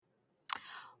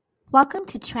Welcome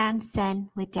to Transcend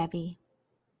with Debbie.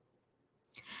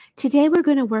 Today we're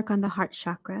going to work on the heart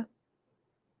chakra,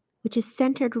 which is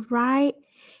centered right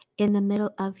in the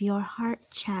middle of your heart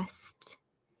chest.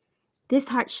 This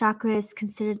heart chakra is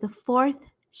considered the fourth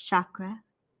chakra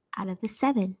out of the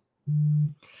seven.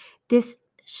 This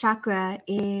chakra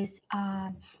is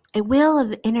a wheel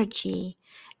of energy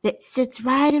that sits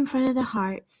right in front of the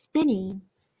heart, spinning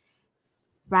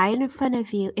right in front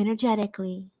of you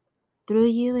energetically, through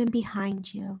you and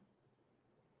behind you.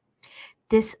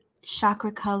 This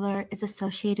chakra color is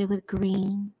associated with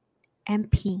green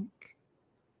and pink.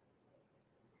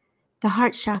 The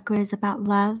heart chakra is about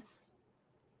love,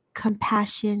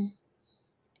 compassion,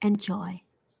 and joy.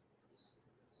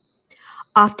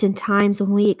 Oftentimes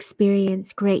when we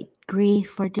experience great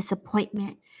grief or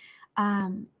disappointment,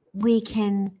 we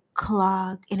can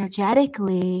clog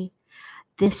energetically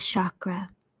this chakra,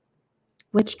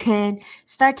 which can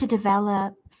start to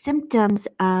develop symptoms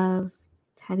of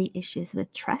having issues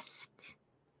with trust,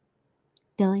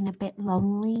 feeling a bit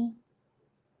lonely,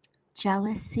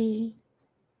 jealousy,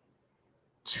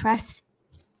 trust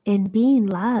in being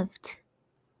loved,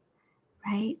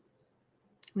 right?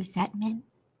 Resentment,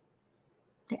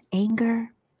 the anger.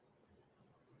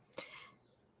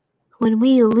 When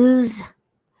we lose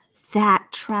that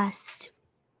trust,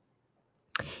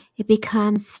 it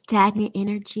becomes stagnant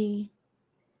energy,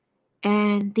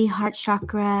 and the heart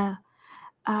chakra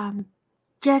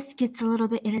just gets a little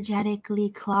bit energetically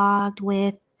clogged,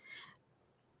 with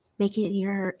making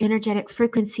your energetic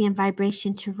frequency and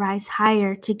vibration to rise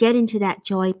higher, to get into that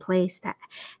joy place, that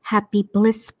happy,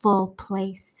 blissful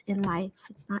place in life.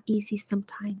 It's not easy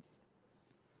sometimes.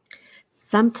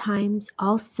 Sometimes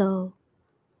also,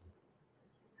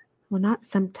 well, not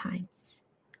sometimes,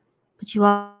 but you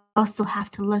also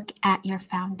have to look at your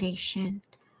foundation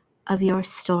of your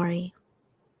story.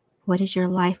 What does your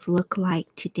life look like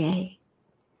today?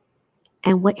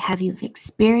 And what have you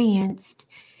experienced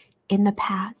in the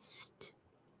past?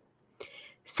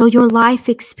 So your life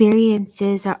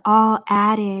experiences are all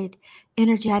added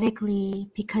energetically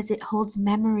because it holds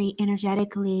memory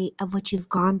energetically of what you've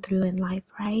gone through in life,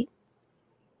 right?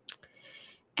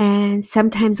 And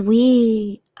sometimes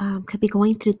we could be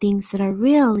going through things that are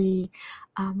really,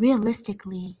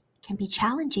 realistically, can be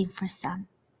challenging for some.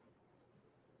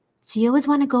 So you always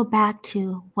want to go back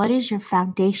to, what is your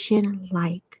foundation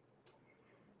like?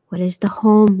 What is the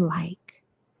home like?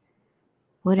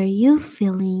 What are you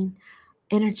feeling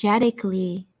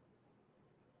energetically,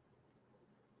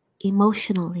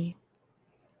 emotionally?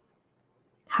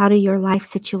 How do your life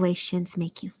situations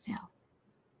make you feel?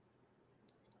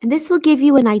 And this will give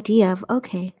you an idea of,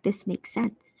 okay, this makes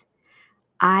sense.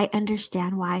 I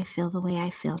understand why I feel the way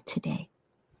I feel today.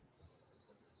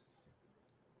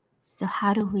 So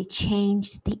how do we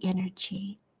change the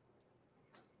energy?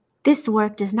 This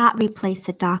work does not replace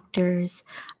a doctor's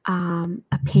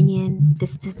opinion.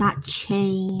 This does not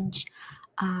change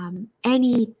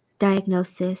any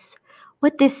diagnosis.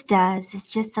 What this does is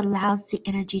just allows the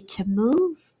energy to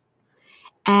move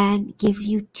and gives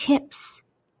you tips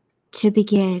to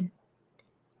begin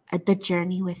the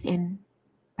journey within,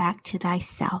 back to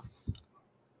thyself.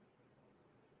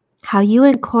 How you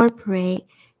incorporate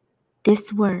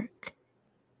this work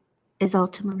is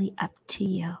ultimately up to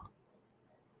you.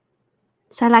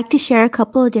 So I'd like to share a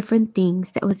couple of different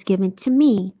things that was given to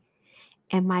me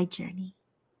in my journey,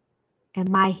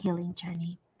 in my healing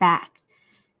journey back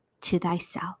to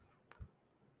thyself.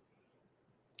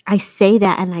 I say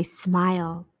that and I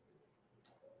smile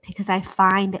because I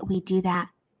find that we do that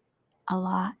a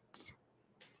lot.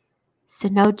 So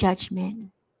no judgment.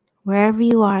 Wherever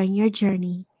you are in your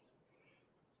journey,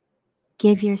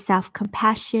 give yourself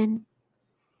compassion,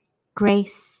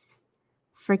 grace,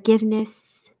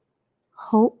 forgiveness,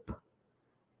 hope,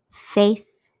 faith,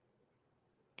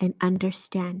 and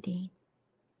understanding.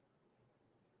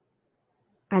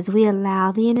 As we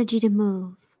allow the energy to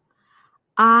move,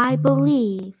 I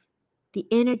believe the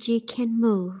energy can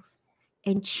move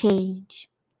and change.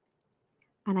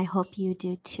 And I hope you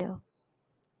do too.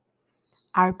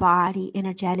 Our body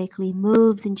energetically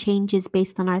moves and changes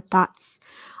based on our thoughts,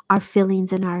 our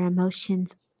feelings, and our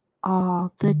emotions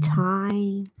all the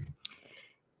time.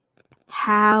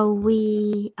 How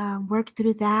we work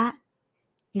through that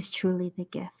is truly the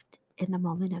gift in the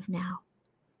moment of now.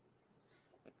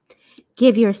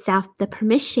 Give yourself the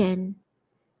permission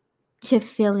to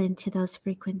feel into those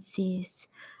frequencies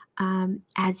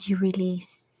as you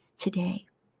release today.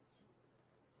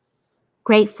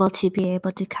 Grateful to be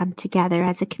able to come together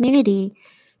as a community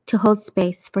to hold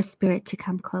space for spirit to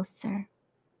come closer.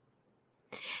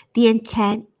 The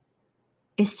intent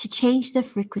is to change the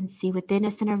frequency within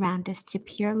us and around us to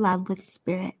pure love with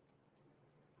spirit,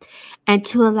 and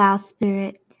to allow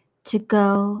spirit to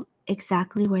go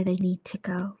exactly where they need to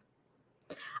go.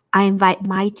 I invite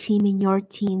my team and your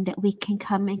team that we can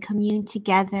come and commune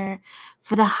together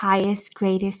for the highest,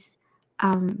 greatest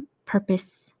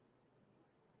purpose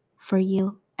for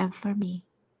you and for me.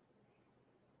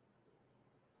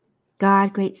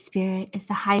 God, Great Spirit, is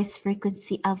the highest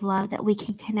frequency of love that we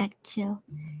can connect to.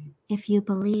 If you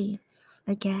believe,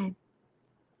 again,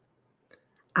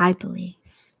 I believe.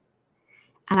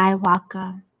 And I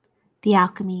welcome the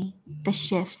alchemy, the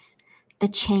shifts, the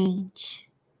change.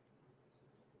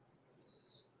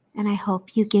 And I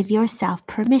hope you give yourself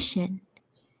permission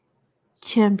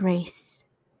to embrace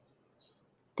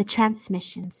the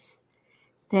transmissions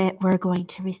that we're going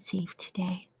to receive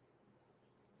today.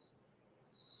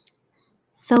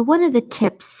 So one of the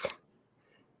tips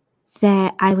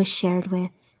that I was shared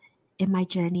with in my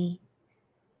journey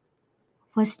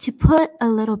was to put a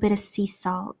little bit of sea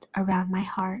salt around my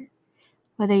heart,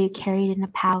 whether you carry it in a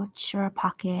pouch or a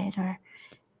pocket, or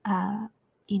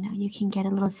you can get a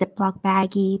little Ziploc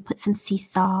baggie, put some sea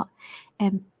salt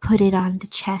and put it on the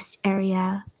chest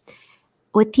area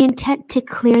with the intent to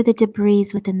clear the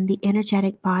debris within the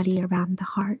energetic body around the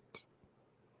heart.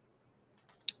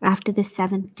 After the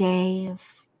 7th day of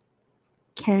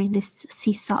carrying this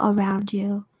sea salt around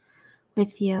you,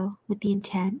 with the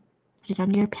intent, put it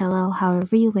on your pillow,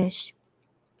 however you wish.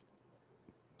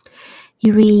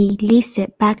 You release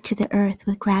it back to the earth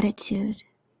with gratitude,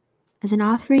 as an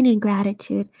offering and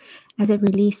gratitude, as it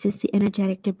releases the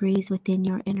energetic debris within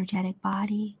your energetic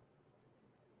body.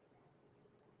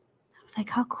 I was like,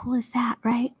 how cool is that,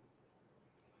 right?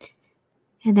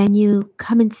 And then you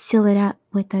come and seal it up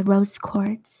with the rose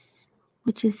quartz,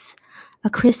 which is a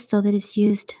crystal that is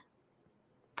used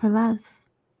for love.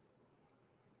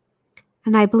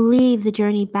 And I believe the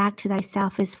journey back to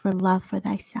thyself is for love for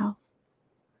thyself.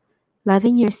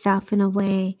 Loving yourself in a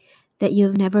way that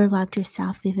you've never loved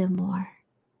yourself even more.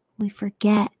 We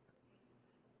forget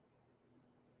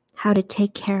how to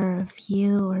take care of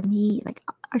you or me, like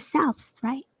ourselves,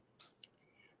 right?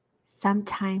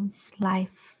 Sometimes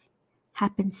life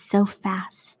happens so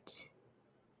fast.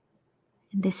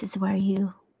 And this is where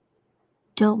you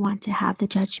don't want to have the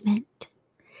judgment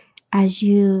as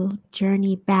you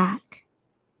journey back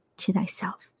to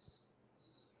thyself.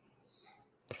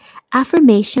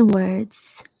 Affirmation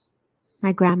words.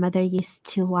 My grandmother used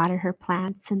to water her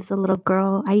plants, and as a little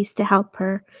girl, I used to help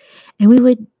her. And we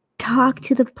would talk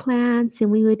to the plants,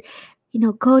 and we would,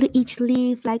 go to each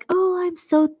leaf like, oh, I'm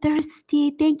so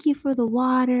thirsty. Thank you for the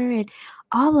water. And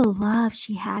all the love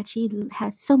she had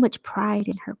so much pride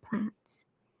in her plants.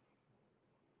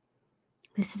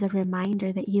 This is a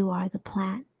reminder that you are the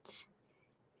plant.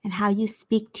 And how you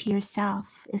speak to yourself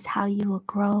is how you will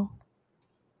grow.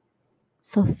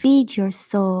 So feed your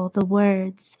soul the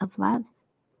words of love.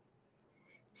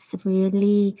 It's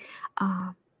really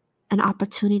an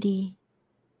opportunity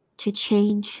to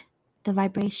change the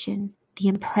vibration, the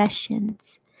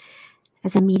impressions.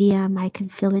 As a medium, I can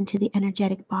feel into the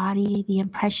energetic body, the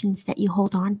impressions that you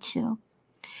hold on to.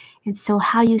 And so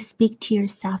how you speak to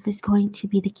yourself is going to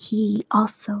be the key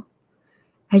also.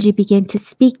 As you begin to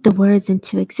speak the words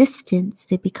into existence,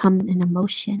 they become an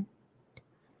emotion.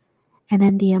 And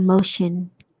then the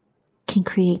emotion can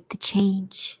create the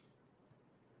change.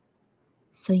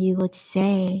 So you would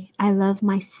say, I love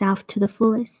myself to the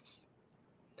fullest.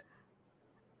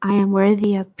 I am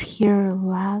worthy of pure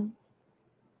love.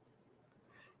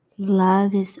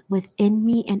 Love is within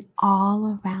me and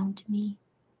all around me.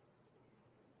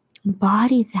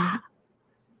 Embody that.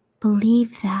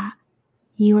 Believe that.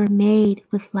 You are made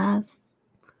with love.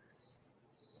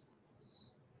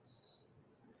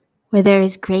 Where there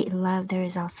is great love, there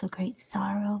is also great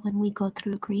sorrow when we go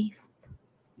through grief.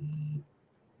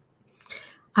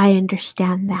 I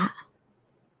understand that.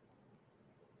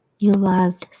 You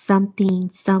loved something,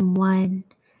 someone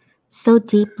so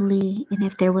deeply, and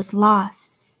if there was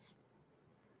loss,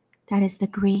 that is the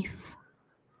grief.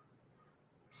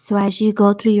 So as you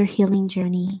go through your healing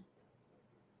journey,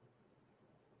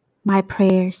 my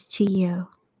prayers to you,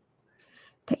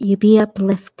 that you be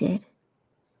uplifted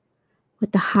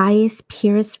with the highest,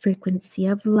 purest frequency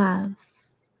of love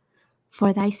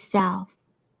for thyself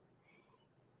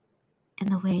in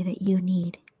the way that you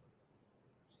need.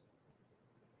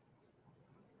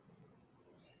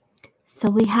 So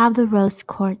we have the rose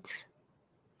quartz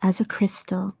as a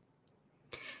crystal.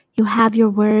 You have your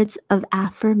words of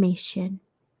affirmation.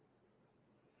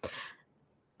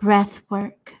 Breath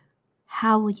work.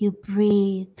 How will you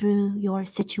breathe through your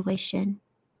situation?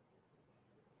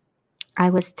 I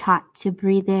was taught to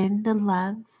breathe in the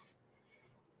love,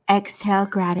 exhale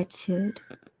gratitude,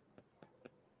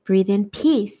 breathe in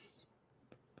peace,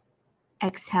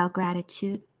 exhale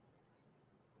gratitude,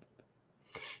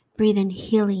 breathe in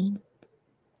healing,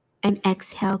 and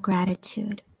exhale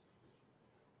gratitude.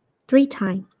 3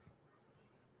 times.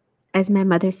 As my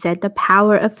mother said, the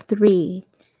power of 3.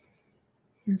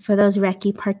 And for those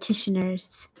Reiki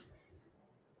practitioners,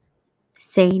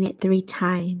 saying it 3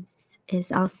 times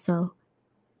is also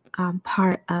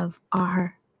part of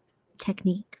our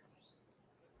technique.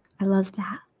 I love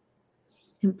that.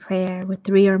 In prayer with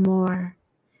 3 or more.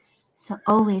 So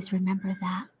always remember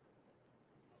that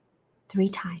 3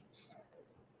 times.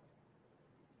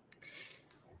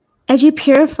 As you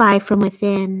purify from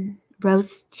within,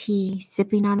 rose tea,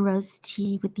 sipping on rose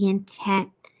tea with the intent,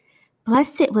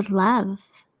 bless it with love.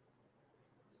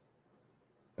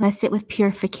 Bless it with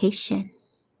purification.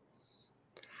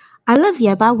 I love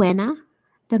Yerba Buena,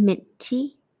 the mint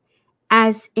tea,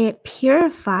 as it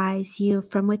purifies you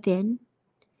from within.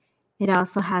 It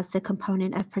also has the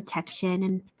component of protection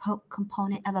and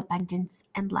component of abundance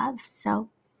and love. So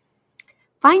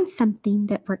find something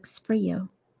that works for you.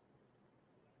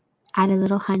 Add a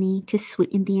little honey to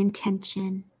sweeten the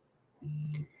intention.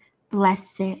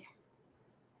 Bless it.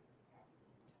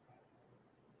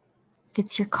 If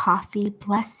it's your coffee,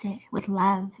 bless it with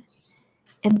love.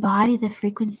 Embody the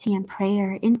frequency and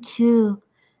prayer into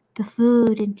the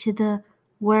food, into the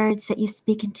words that you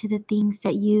speak, into the things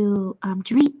that you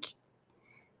drink.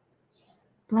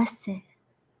 Bless it.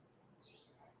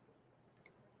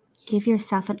 Give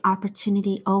yourself an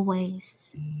opportunity always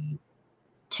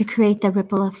to create the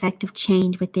ripple effect of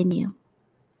change within you.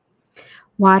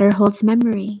 Water holds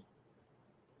memory.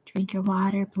 Drink your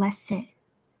water, bless it.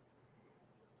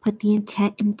 Put the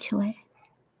intent into it.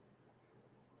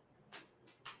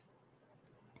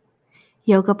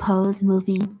 Yoga pose,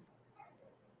 moving.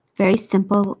 Very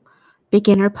simple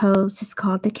beginner pose is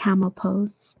called the camel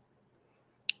pose.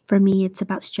 For me, it's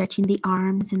about stretching the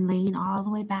arms and laying all the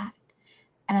way back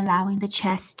and allowing the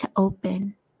chest to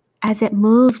open. As it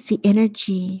moves, the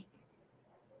energy,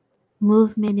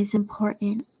 movement is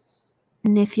important.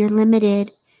 And if you're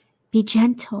limited, be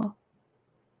gentle.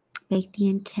 Make the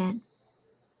intent.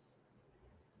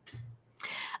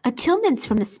 Attunements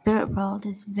from the spirit world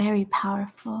is very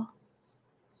powerful.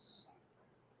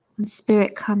 When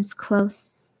spirit comes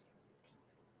close,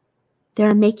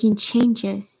 they're making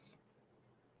changes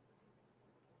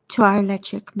to our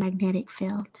electromagnetic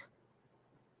field.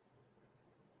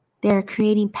 They're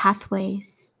creating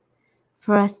pathways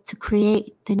for us to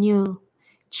create the new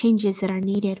changes that are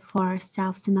needed for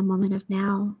ourselves in the moment of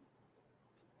now.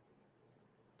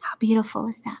 How beautiful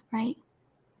is that, right?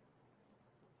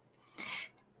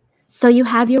 So you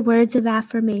have your words of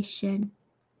affirmation.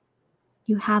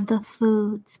 You have the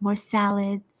foods, more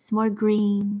salads, more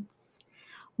greens,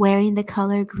 wearing the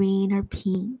color green or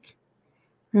pink,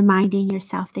 reminding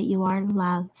yourself that you are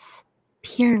love,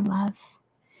 pure love,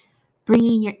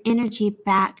 bringing your energy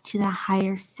back to the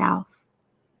higher self.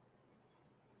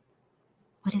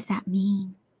 What does that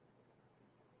mean?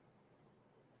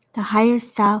 The higher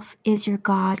self is your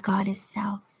God. God is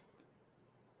self.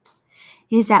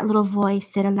 It is that little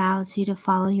voice that allows you to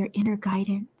follow your inner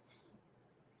guidance.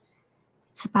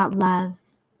 It's about love.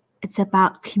 It's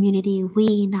about community.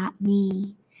 We, not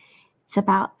me. It's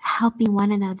about helping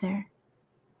one another,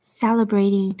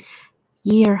 celebrating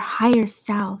your higher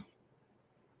self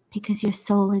because your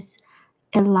soul is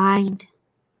aligned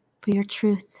for your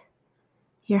truth,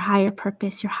 your higher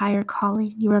purpose, your higher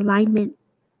calling, your alignment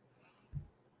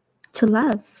to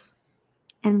love.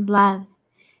 And love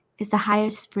is the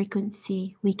highest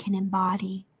frequency we can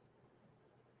embody.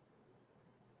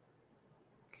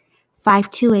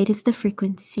 528 is the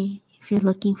frequency. If you're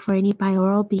looking for any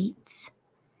binaural beats,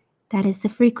 that is the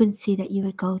frequency that you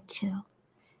would go to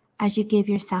as you give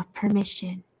yourself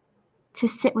permission to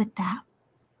sit with that,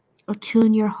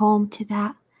 attune your home to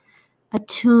that,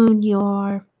 attune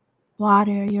your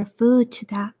water, your food to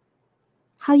that.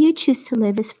 How you choose to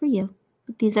live is for you.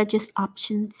 But these are just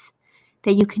options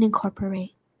that you can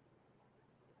incorporate.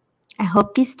 I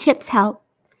hope these tips help.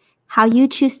 How you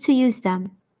choose to use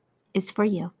them is for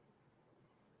you.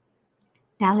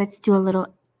 Now let's do a little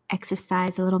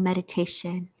exercise, a little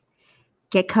meditation.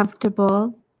 Get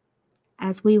comfortable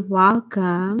as we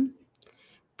welcome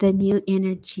the new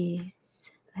energies.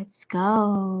 Let's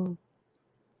go.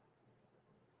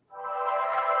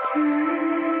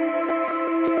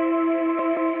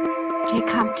 Get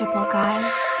comfortable,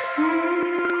 guys.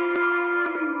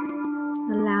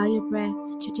 Allow your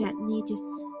breath to gently just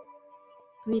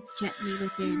breathe gently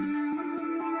within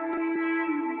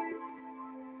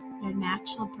your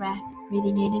natural breath,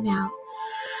 breathing in and out,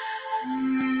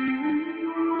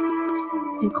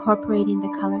 incorporating the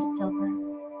color silver.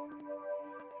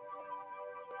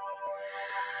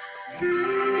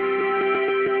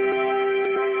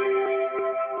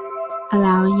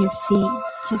 Allowing your feet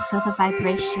to feel the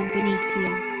vibration beneath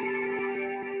you.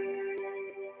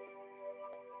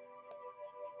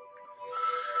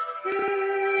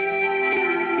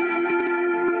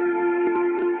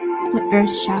 The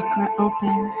earth chakra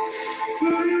opens.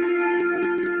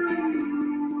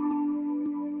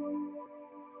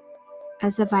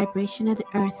 As the vibration of the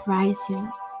earth rises,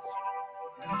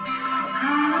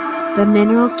 the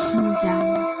mineral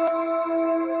kingdom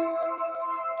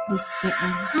we sit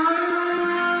in,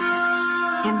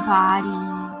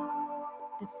 embodying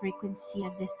the frequency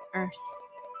of this earth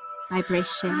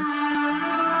vibration.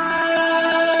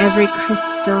 Every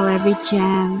crystal, every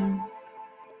gem,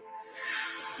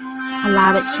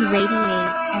 allow it to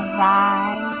radiate and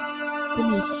rise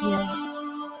beneath you.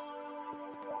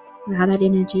 Allow that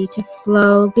energy to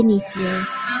flow beneath you,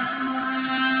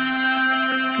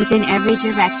 within every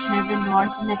direction of the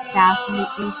north and the south and the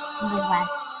east and the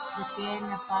west, within,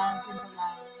 above, and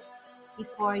below,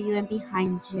 before you and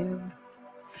behind you.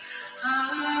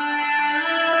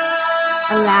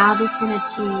 Allow this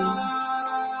energy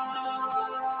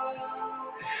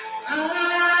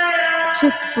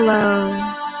to flow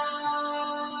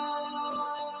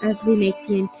as we make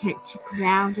the intent to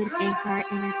ground and anchor our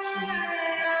energy.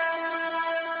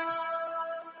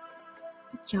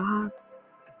 Good job.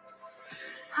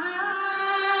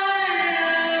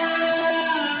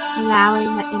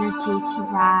 Allowing the energy to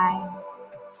rise,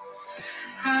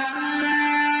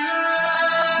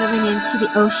 filling into the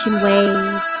ocean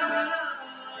waves,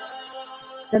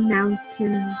 the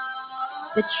mountains,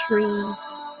 the trees,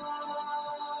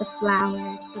 the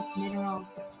flowers, the minerals,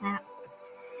 the plants,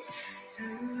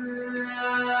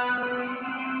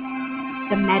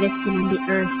 the medicine in the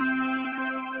earth,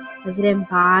 as it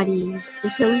embodies the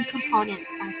healing components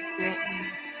of spirit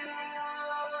life.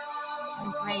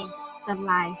 Embrace the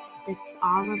life that's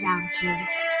all around you.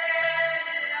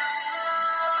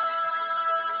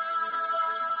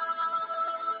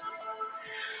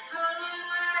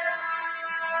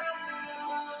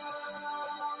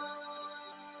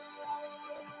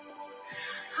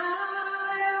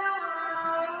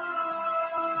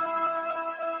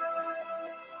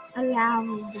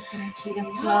 Allowing this energy to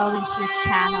flow into your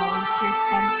channel, into your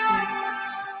senses,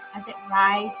 as it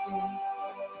rises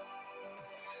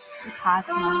the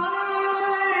cosmos.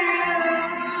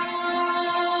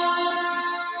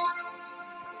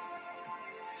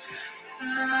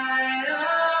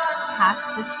 Past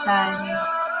the sun,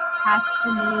 past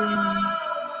the moon,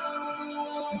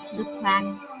 into the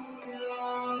planet.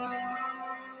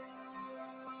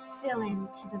 Feel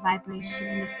into the vibration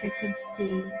and the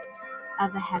frequency of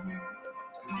the heavens.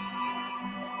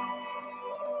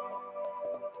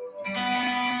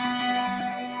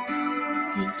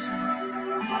 Thank you.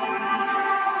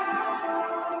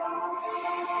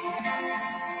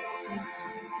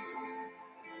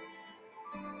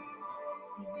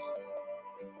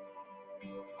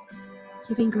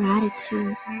 Giving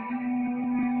gratitude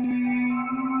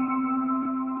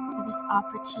for this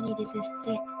opportunity to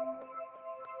sit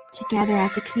together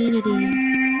as a community,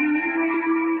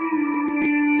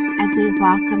 as we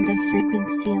welcome the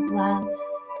frequency of love.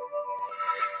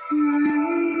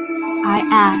 I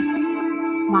ask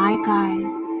my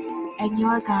guides and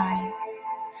your guides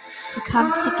to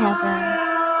come together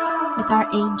with our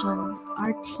angels,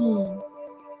 our team,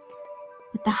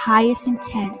 with the highest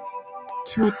intent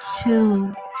to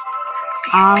attune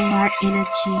all our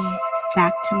energy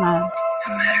back to love.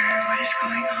 No matter what is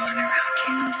going on around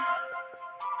you,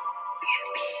 be at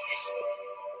peace.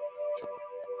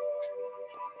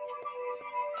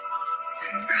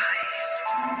 And rise.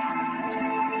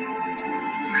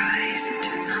 Rise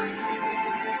into love,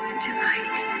 into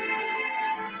light.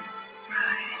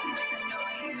 Rise into the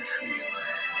knowing of who you are.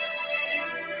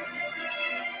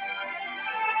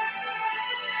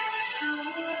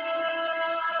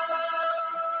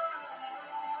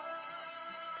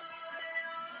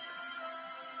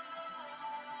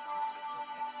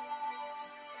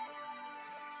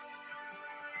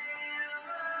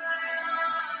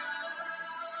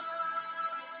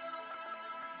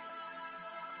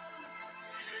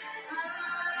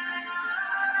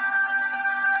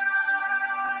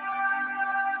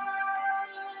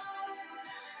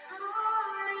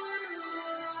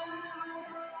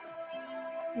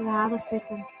 Allow the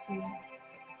frequency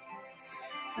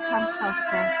to come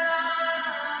closer.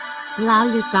 Allow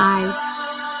your guides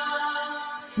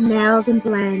to meld and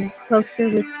blend closer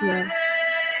with you.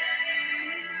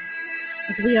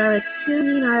 As we are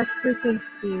attuning our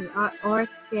frequency, our auric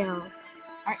field,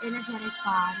 our energetic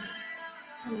body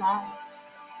to love.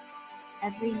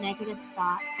 Every negative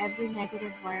thought, every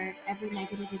negative word, every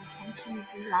negative intention is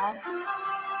love.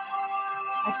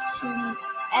 Attuning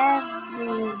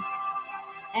every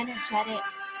energetic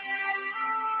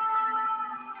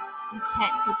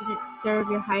intent that didn't serve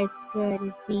your highest good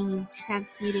is being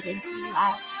transmuted into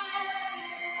love.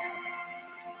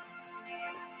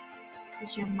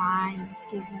 As your mind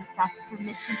gives yourself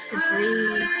permission to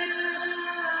breathe,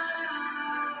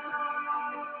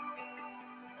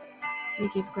 you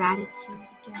give gratitude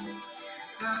again.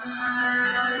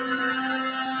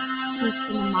 Peace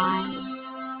in the mind,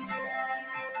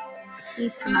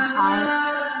 peace in the heart,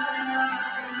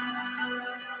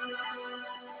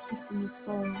 peace in the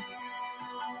soul.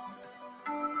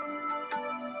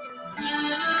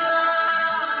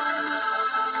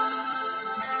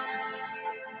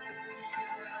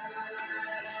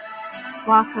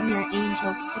 Welcome your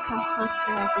angels to come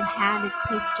closer as a hand is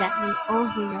placed gently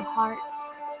over your heart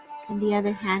and the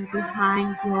other hand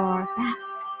behind your back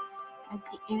as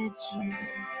the energy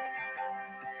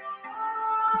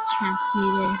is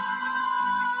transmuted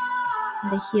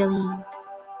and the healing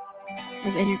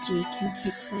of energy can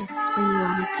take place for you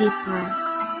on a deeper,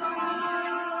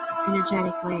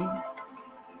 energetic way.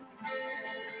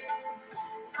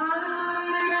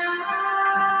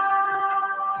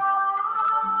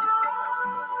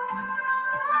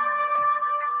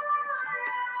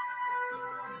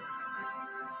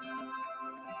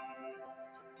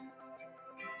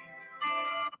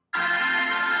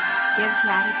 Give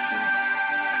gratitude,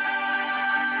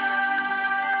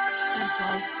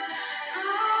 rejoice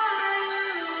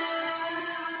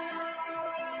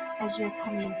as you're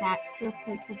coming back to a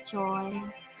place of joy,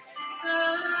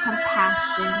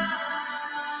 compassion,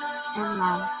 and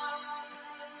love.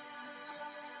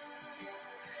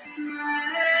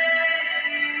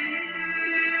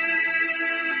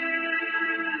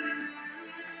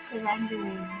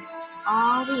 Surrendering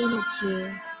all the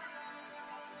energy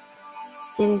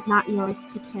that is not yours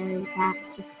to carry back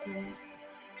to spirit.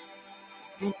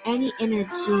 And any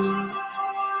energy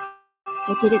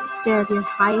that didn't serve your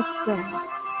highest good,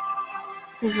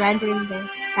 surrendering this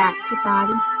back to God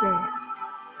and spirit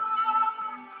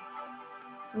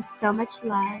with so much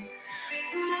love,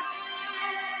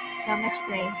 so much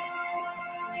grace,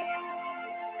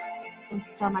 and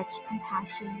so much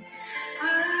compassion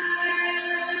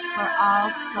for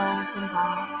all souls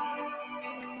involved.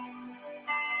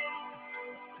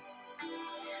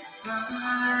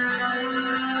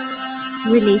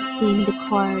 Releasing the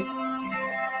cords,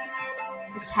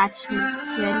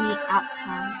 attachments to any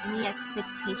outcome, any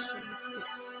expectations that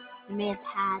you may have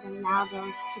had, allow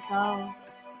those to go.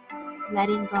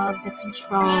 Letting go of the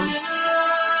control.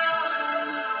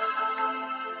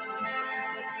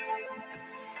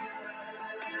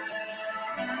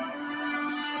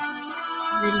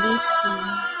 Releasing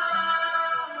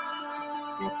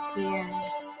the fear,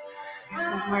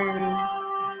 the worry,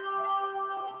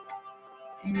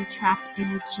 any trapped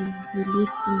energy.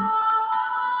 Releasing.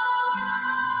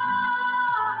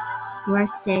 You are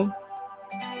safe,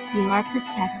 you are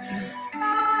protected,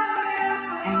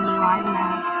 and you are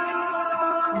loved.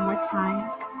 One more time.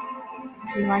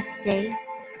 You are safe,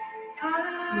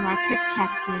 you are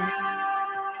protected,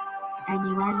 and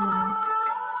you are loved.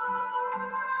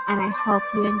 And I hope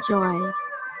you enjoyed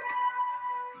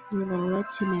your little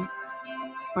attunement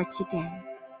for today.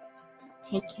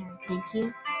 Take care. Thank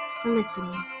you for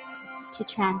listening to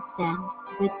Transcend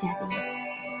with Debbie.